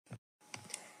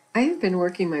I have been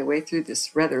working my way through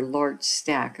this rather large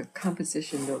stack of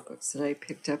composition notebooks that I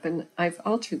picked up, and I've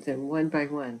altered them one by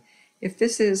one. If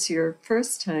this is your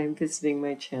first time visiting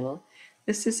my channel,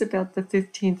 this is about the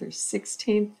 15th or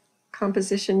 16th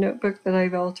composition notebook that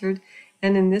I've altered,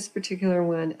 and in this particular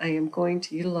one I am going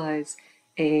to utilize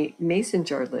a mason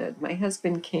jar lid. My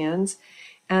husband cans,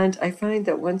 and I find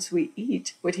that once we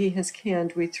eat what he has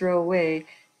canned, we throw away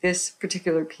this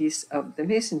particular piece of the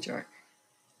mason jar.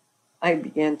 I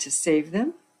began to save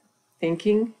them,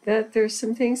 thinking that there's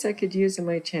some things I could use in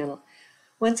my channel.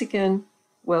 Once again,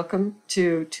 welcome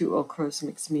to Two Old Crows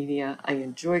Mixed Media. I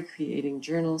enjoy creating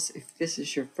journals. If this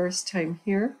is your first time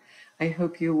here, I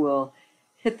hope you will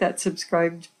hit that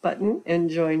subscribe button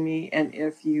and join me. And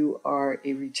if you are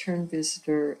a return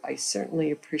visitor, I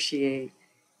certainly appreciate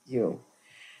you.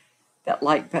 That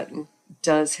like button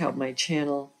does help my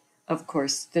channel. Of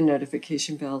course, the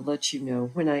notification bell lets you know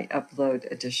when I upload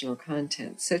additional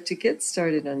content. So to get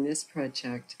started on this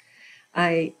project,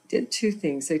 I did two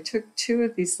things. I took two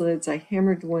of these lids, I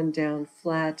hammered one down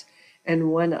flat,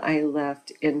 and one I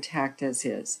left intact as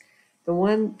is. The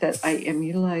one that I am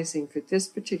utilizing for this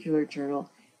particular journal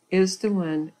is the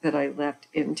one that I left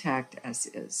intact as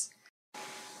is.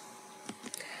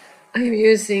 I am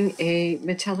using a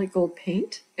metallic gold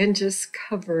paint and just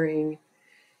covering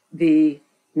the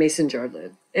mason jar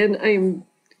lid. And I'm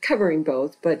covering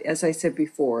both, but as I said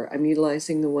before, I'm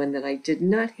utilizing the one that I did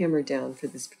not hammer down for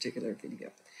this particular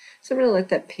video. So I'm going to let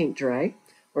that paint dry,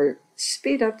 or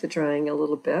speed up the drying a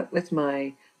little bit with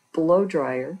my blow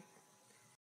dryer.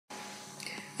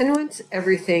 And once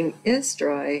everything is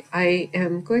dry, I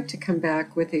am going to come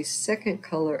back with a second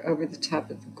color over the top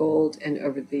of the gold and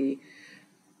over the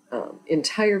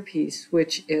entire piece,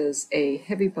 which is a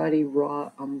heavy body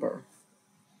raw umber.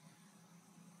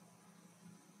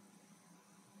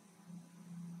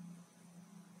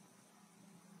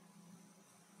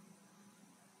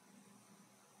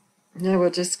 And I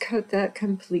will just coat that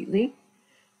completely,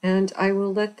 and I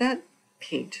will let that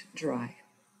paint dry.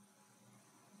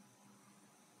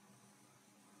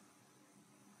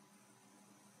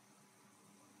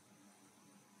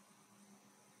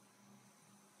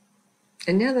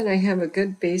 And now that I have a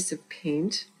good base of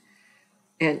paint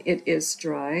and it is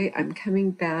dry, I'm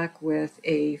coming back with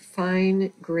a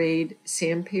fine grade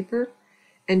sandpaper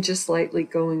and just lightly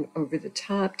going over the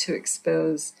top to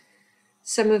expose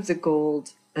some of the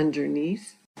gold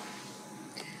underneath.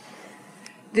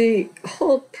 The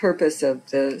whole purpose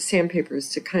of the sandpaper is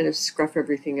to kind of scruff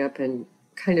everything up and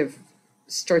kind of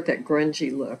start that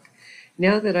grungy look.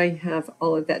 Now that I have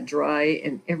all of that dry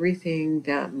and everything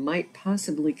that might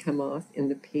possibly come off in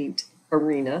the paint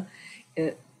arena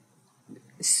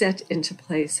set into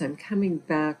place, I'm coming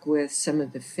back with some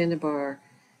of the Finnabar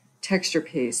texture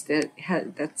paste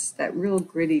that's that real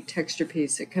gritty texture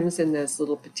paste that comes in those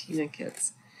little patina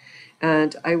kits.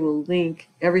 And I will link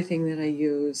everything that I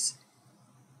use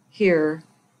here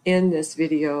in this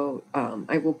video.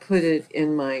 I will put it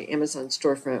in my Amazon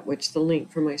storefront, which the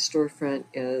link for my storefront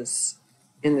is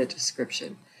in the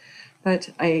description. But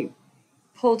I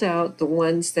pulled out the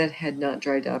ones that had not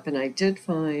dried up, and I did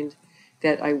find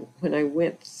that when I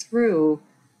went through,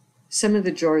 some of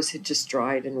the jars had just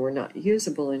dried and were not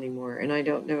usable anymore. And I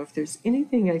don't know if there's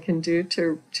anything I can do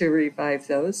to revive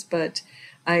those, but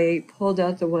I pulled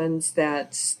out the ones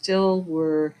that still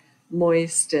were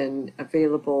moist and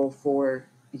available for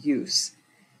use,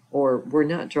 or were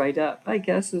not dried up, I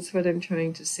guess is what I'm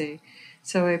trying to say.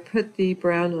 So I put the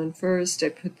brown on first, I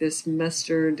put this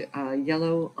mustard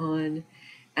yellow on,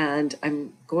 and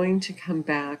I'm going to come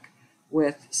back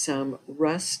with some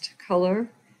rust color.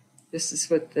 This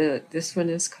is what this one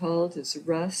is called, is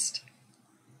rust.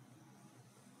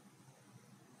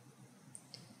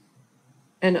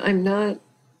 And I'm not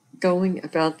going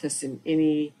about this in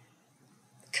any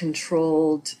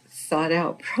controlled, thought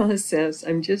out process.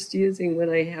 I'm just using what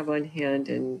I have on hand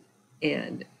and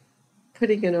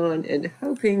putting it on and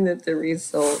hoping that the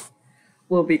result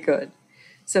will be good.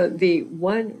 So the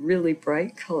one really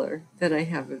bright color that I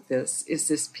have of this is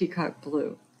this peacock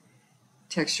blue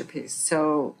texture paste.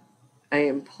 So I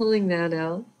am pulling that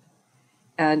out,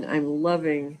 and I'm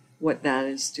loving what that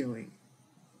is doing.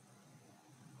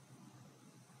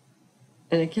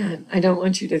 And again, I don't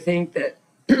want you to think that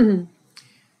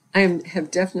I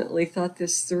have definitely thought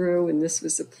this through and this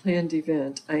was a planned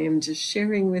event. I am just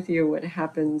sharing with you what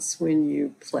happens when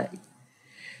you play.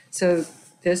 So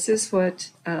this is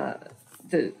what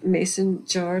the mason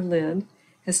jar lid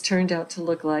has turned out to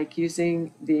look like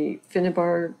using the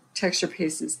Finnabar texture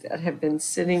pastes that have been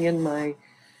sitting in my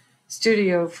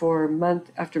studio for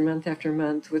month after month after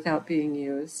month without being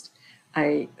used.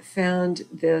 I found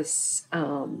this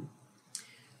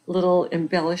little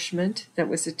embellishment that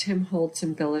was a Tim Holtz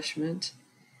embellishment,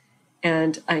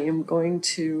 and I am going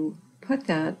to put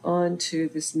that onto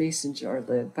this mason jar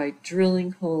lid by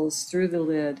drilling holes through the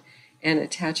lid and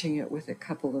attaching it with a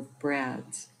couple of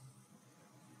brads.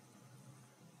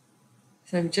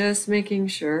 So I'm just making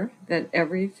sure that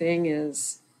everything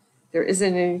there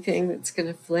isn't anything that's going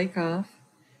to flake off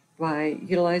by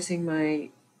utilizing my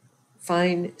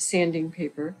fine sanding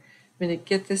paper. I'm going to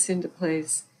get this into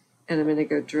place and I'm going to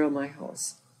go drill my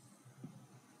holes.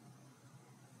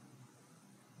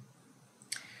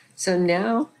 So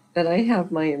now that I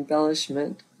have my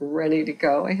embellishment ready to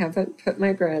go, I haven't put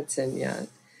my brads in yet,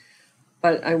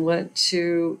 but I want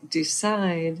to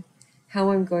decide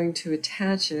how I'm going to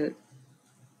attach it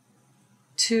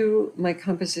to my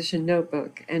composition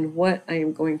notebook and what I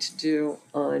am going to do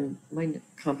on my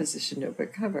composition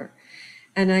notebook cover.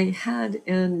 And I had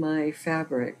in my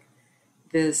fabric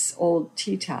this old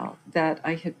tea towel that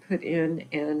I had put in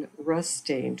and rust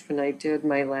stained when I did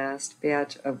my last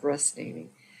batch of rust staining.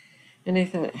 And I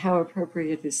thought, how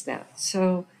appropriate is that?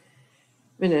 So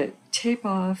I'm going to tape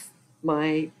off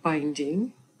my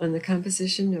binding on the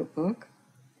composition notebook,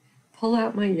 pull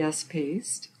out my Yes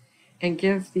paste, and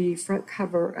give the front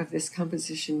cover of this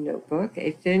composition notebook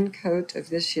a thin coat of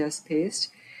this Yes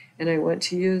paste. And I want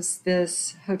to use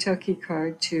this hotel key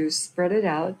card to spread it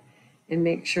out and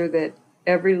make sure that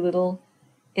every little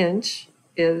inch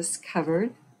is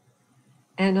covered.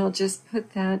 And I'll just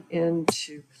put that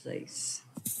into place.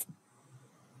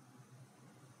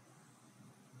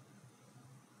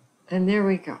 And there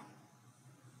we go.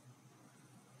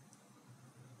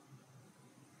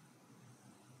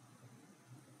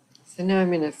 So now I'm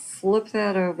going to flip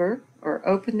that over or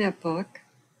open that book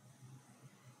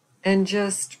and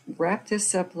just wrap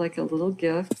this up like a little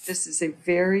gift. This is a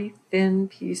very thin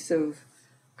piece of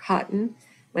cotton.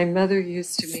 My mother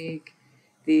used to make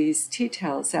these tea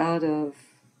towels out of,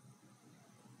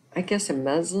 I guess, a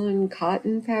muslin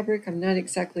cotton fabric. I'm not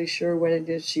exactly sure what it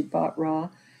is she bought raw,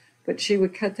 but she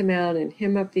would cut them out and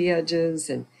hem up the edges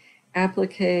and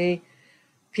applique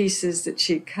pieces that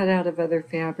she'd cut out of other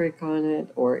fabric on it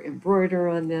or embroider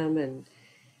on them. And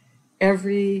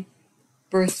every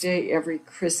birthday, every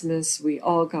Christmas, we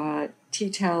all got tea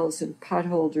towels and pot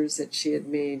holders that she had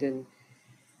made, and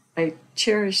I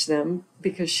cherish them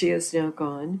because she is now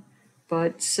gone,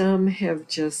 but some have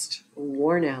just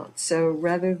worn out. So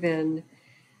rather than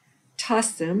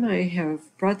toss them, I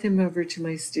have brought them over to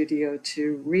my studio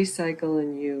to recycle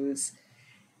and use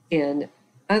in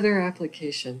other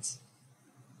applications.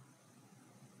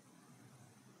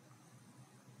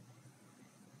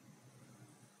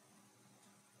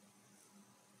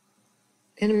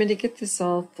 And I'm going to get this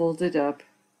all folded up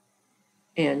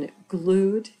and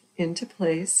glued into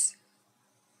place.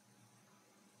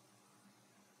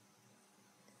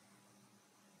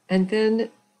 And then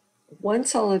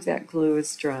once all of that glue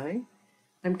is dry,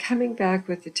 I'm coming back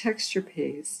with the texture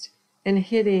paste and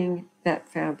hitting that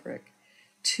fabric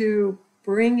to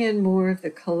bring in more of the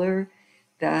color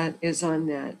that is on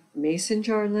that mason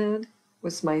jar lid,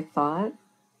 was my thought,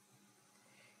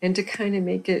 and to kind of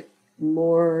make it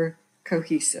more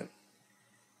cohesive.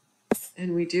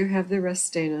 And we do have the rust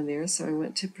stain on there, so I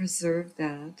want to preserve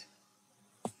that.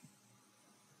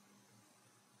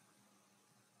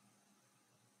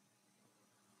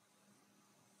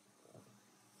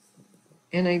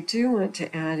 And I do want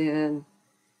to add in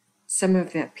some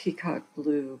of that peacock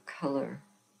blue color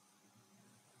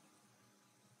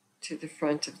to the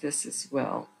front of this as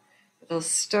well. But I'll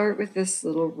start with this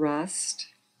little rust.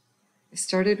 I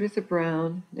started with the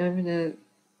brown. Now I'm going to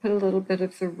put a little bit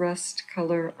of the rust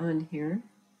color on here.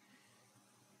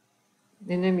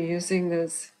 Then I'm using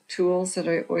those tools that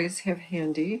I always have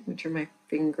handy, which are my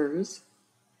fingers.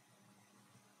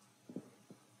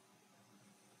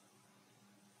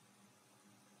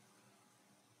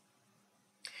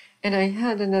 And I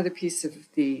had another piece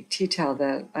of the tea towel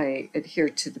that I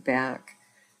adhered to the back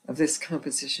of this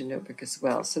composition notebook as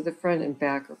well. So the front and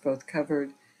back are both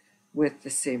covered with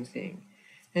the same thing.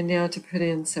 And now to put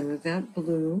in some of that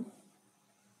blue.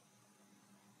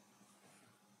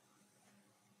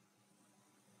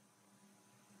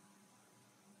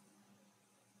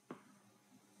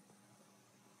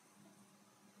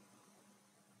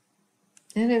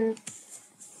 And I'm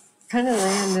kind of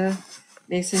laying the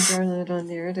mason jar lid on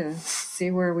there to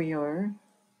see where we are.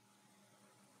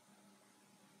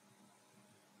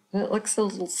 And it looks a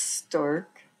little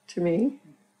stark to me.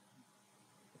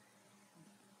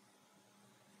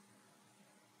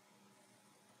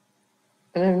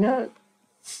 And I'm not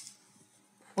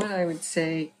what I would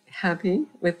say happy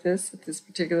with this at this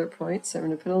particular point, so I'm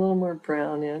going to put a little more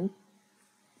brown in.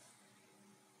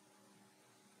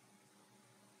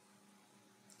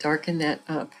 Darken that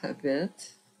up a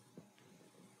bit.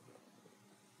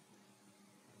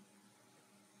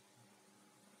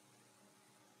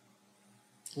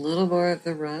 A little more of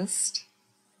the rust.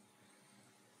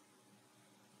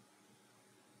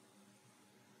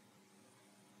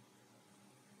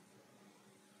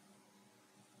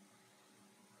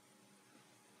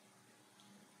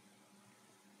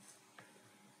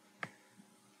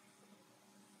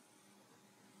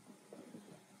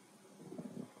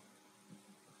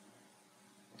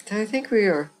 So I think we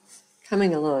are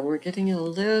coming along. We're getting a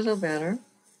little better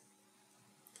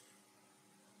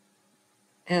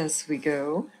as we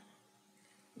go.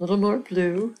 A little more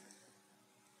blue.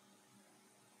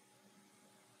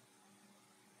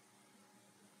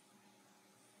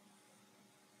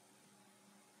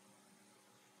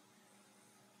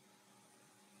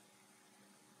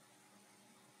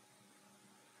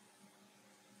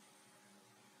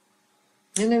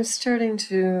 And I'm starting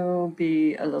to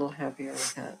be a little happier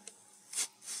with that.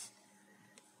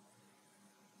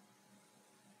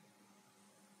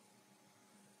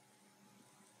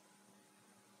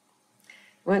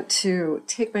 I want to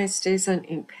take my StazOn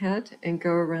ink pad and go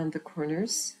around the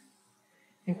corners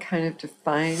and kind of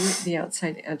define the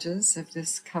outside edges of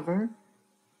this cover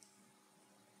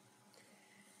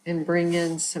and bring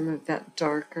in some of that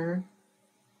darker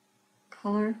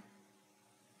color.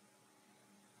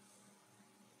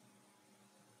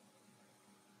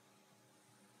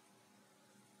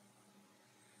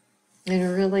 And I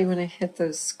really want to hit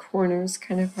those corners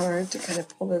kind of hard to kind of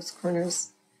pull those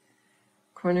corners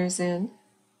in.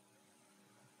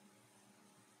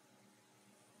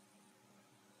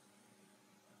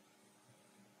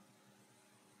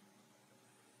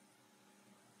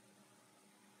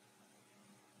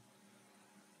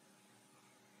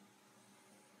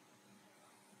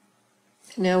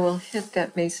 Now we'll hit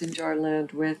that mason jar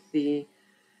lid with the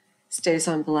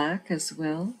StazOn black as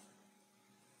well.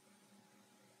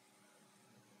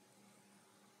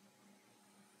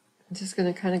 I'm just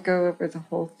going to kind of go over the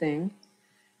whole thing.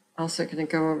 Also going to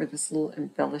go over this little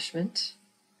embellishment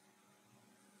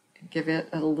and give it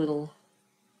a little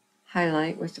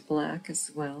highlight with the black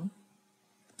as well.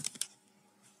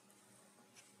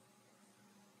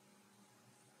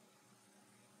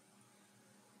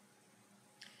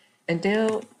 And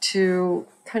now to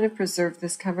kind of preserve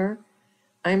this cover,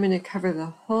 I'm going to cover the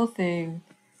whole thing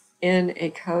in a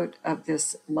coat of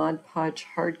this Mod Podge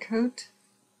hard coat.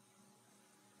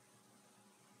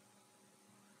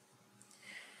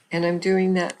 And I'm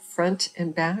doing that front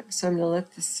and back, so I'm going to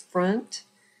let this front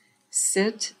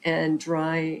sit and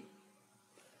dry.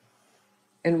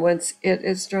 And once it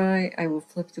is dry, I will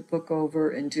flip the book over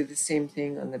and do the same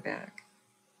thing on the back.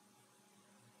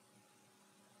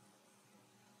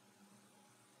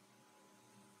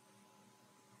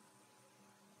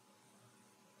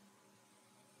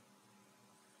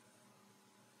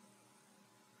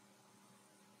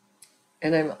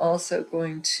 And I'm also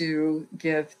going to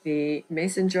give the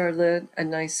mason jar lid a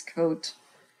nice coat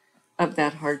of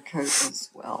that hard coat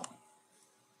as well.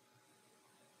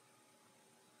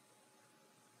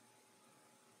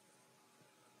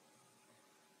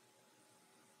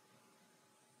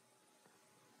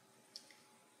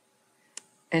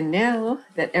 And now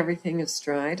that everything is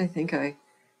dried, I think I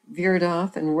veered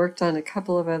off and worked on a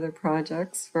couple of other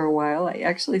projects for a while. I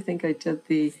actually think I did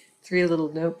the 3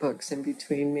 little notebooks in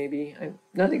between, maybe. I'm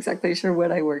not exactly sure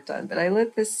what I worked on, but I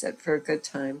let this sit for a good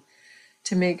time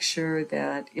to make sure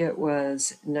that it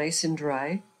was nice and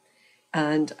dry.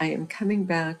 And I am coming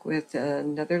back with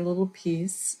another little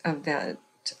piece of that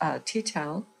tea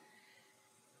towel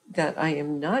that I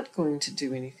am not going to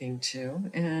do anything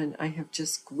to, and I have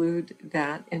just glued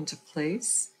that into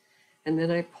place. And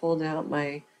then I pulled out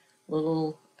my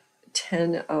little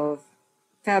tin of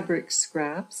fabric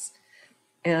scraps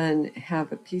and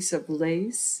have a piece of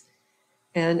lace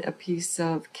and a piece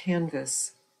of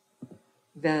canvas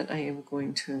that I am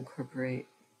going to incorporate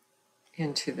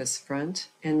into this front,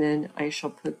 and then I shall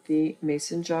put the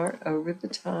mason jar over the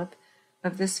top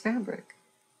of this fabric.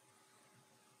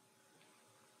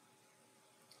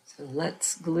 So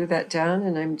let's glue that down,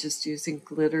 and I'm just using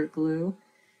glitter glue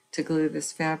to glue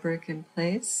this fabric in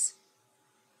place.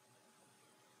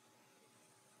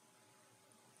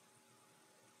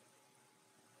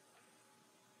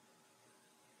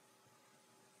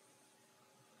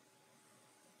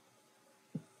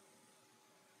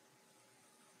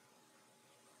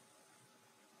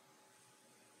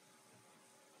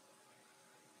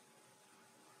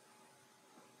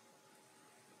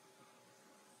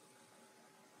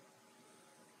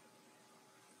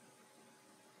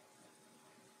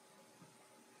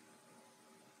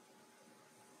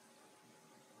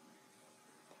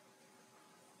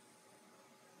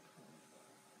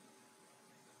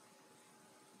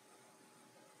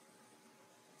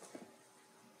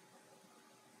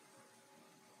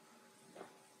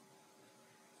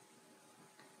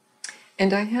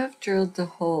 And I have drilled the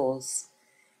holes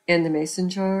in the mason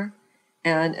jar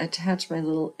and attached my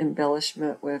little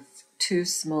embellishment with 2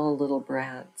 small little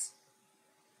brads.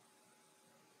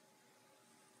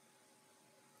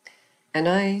 And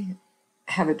I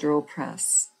have a drill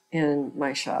press in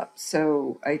my shop,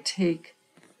 so I take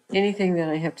anything that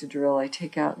I have to drill, I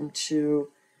take out into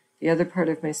the other part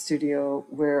of my studio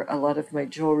where a lot of my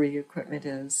jewelry equipment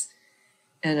is,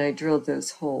 and I drilled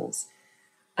those holes.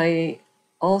 I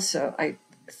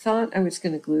thought I was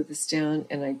going to glue this down,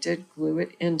 and I did glue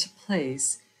it into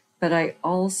place, but I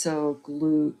also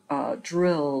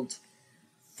drilled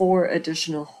 4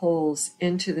 additional holes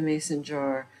into the mason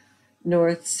jar,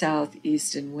 north, south,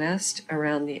 east, and west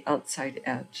around the outside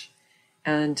edge.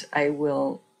 And I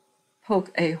will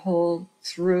poke a hole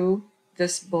through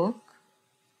this book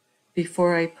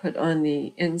before I put on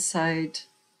the inside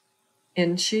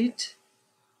end sheet,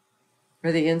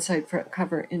 or the inside front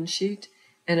cover end sheet,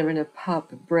 and I'm going to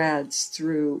pop brads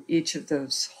through each of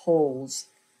those holes,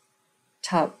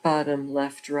 top, bottom,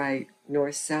 left, right,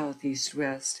 north, south, east,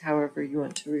 west, however you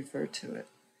want to refer to it.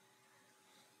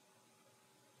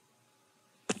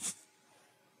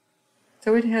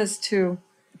 So it has two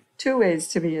ways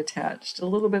to be attached: a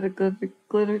little bit of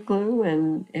glitter glue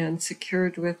and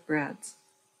secured with brads.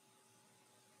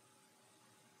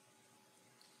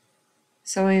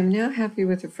 So I am now happy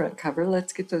with the front cover.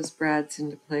 Let's get those brads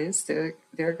into place.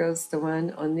 There goes the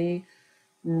one on the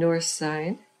north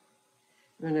side.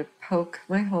 I'm going to poke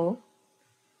my hole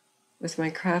with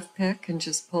my craft pick and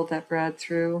just pull that brad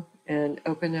through and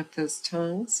open up those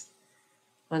tongues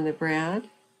on the brad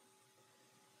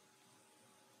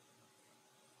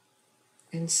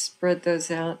and spread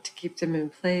those out to keep them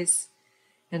in place.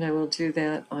 And I will do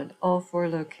that on all 4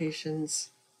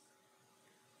 locations.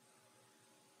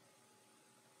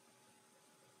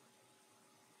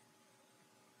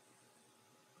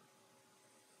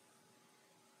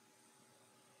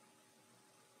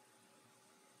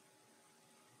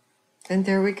 And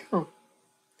there we go.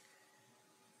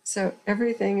 So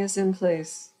everything is in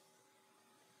place.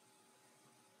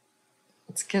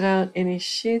 Let's get out any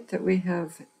sheet that we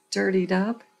have dirtied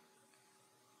up.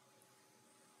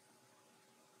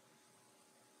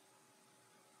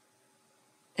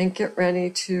 And get ready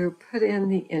to put in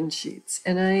the end sheets.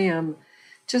 And I am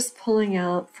just pulling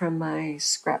out from my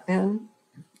scrap bin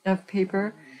of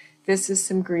paper. This is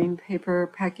some green paper,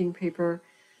 packing paper,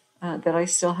 that I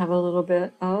still have a little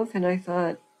bit of, and I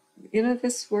thought,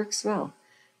 this works well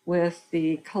with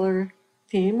the color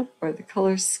theme or the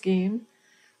color scheme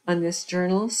on this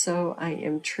journal, so I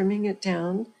am trimming it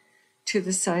down to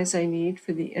the size I need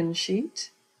for the end sheet.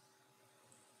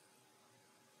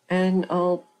 And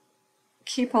I'll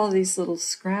keep all these little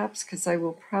scraps because I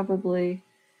will probably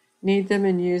need them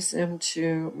and use them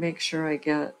to make sure I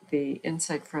get the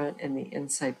inside front and the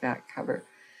inside back cover.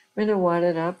 I'm going to wad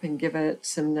it up and give it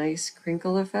some nice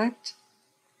crinkle effect,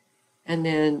 and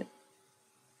then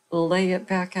lay it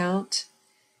back out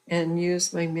and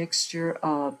use my mixture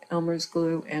of Elmer's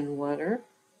glue and water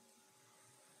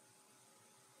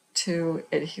to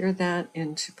adhere that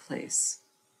into place.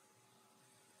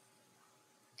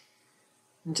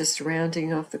 I'm just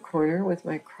rounding off the corner with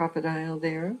my crocodile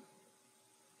there.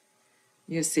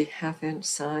 Use the 1/2 inch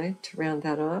side to round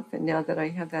that off, and now that I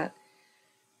have that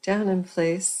down in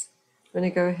place, I'm going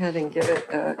to go ahead and give it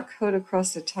a coat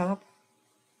across the top.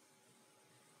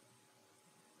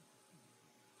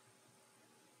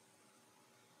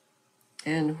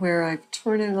 And where I've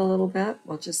torn it a little bit,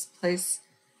 we'll just place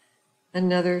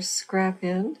another scrap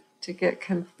in to get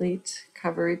complete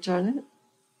coverage on it.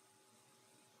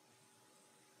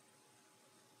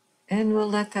 And we'll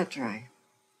let that dry.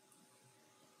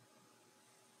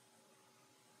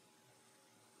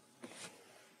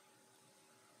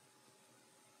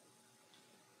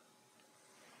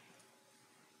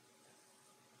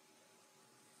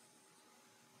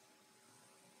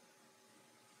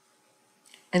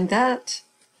 And that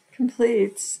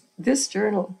completes this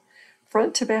journal,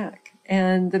 front to back.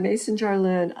 And the mason jar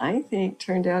lid, I think,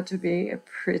 turned out to be a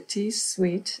pretty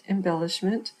sweet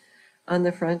embellishment on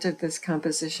the front of this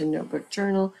composition notebook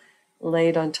journal,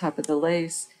 laid on top of the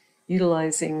lace,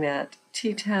 utilizing that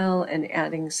tea towel and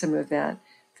adding some of that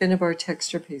Finnabar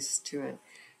texture paste to it.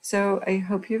 So I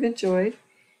hope you've enjoyed.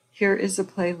 Here is a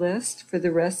playlist for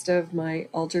the rest of my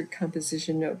altered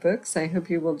composition notebooks. I hope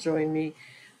you will join me.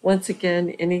 Once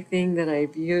again, anything that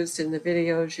I've used in the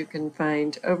videos you can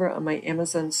find over on my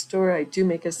Amazon store. I do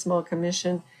make a small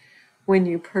commission when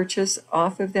you purchase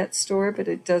off of that store, but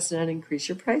it does not increase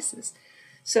your prices.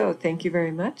 So thank you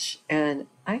very much, and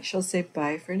I shall say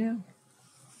bye for now.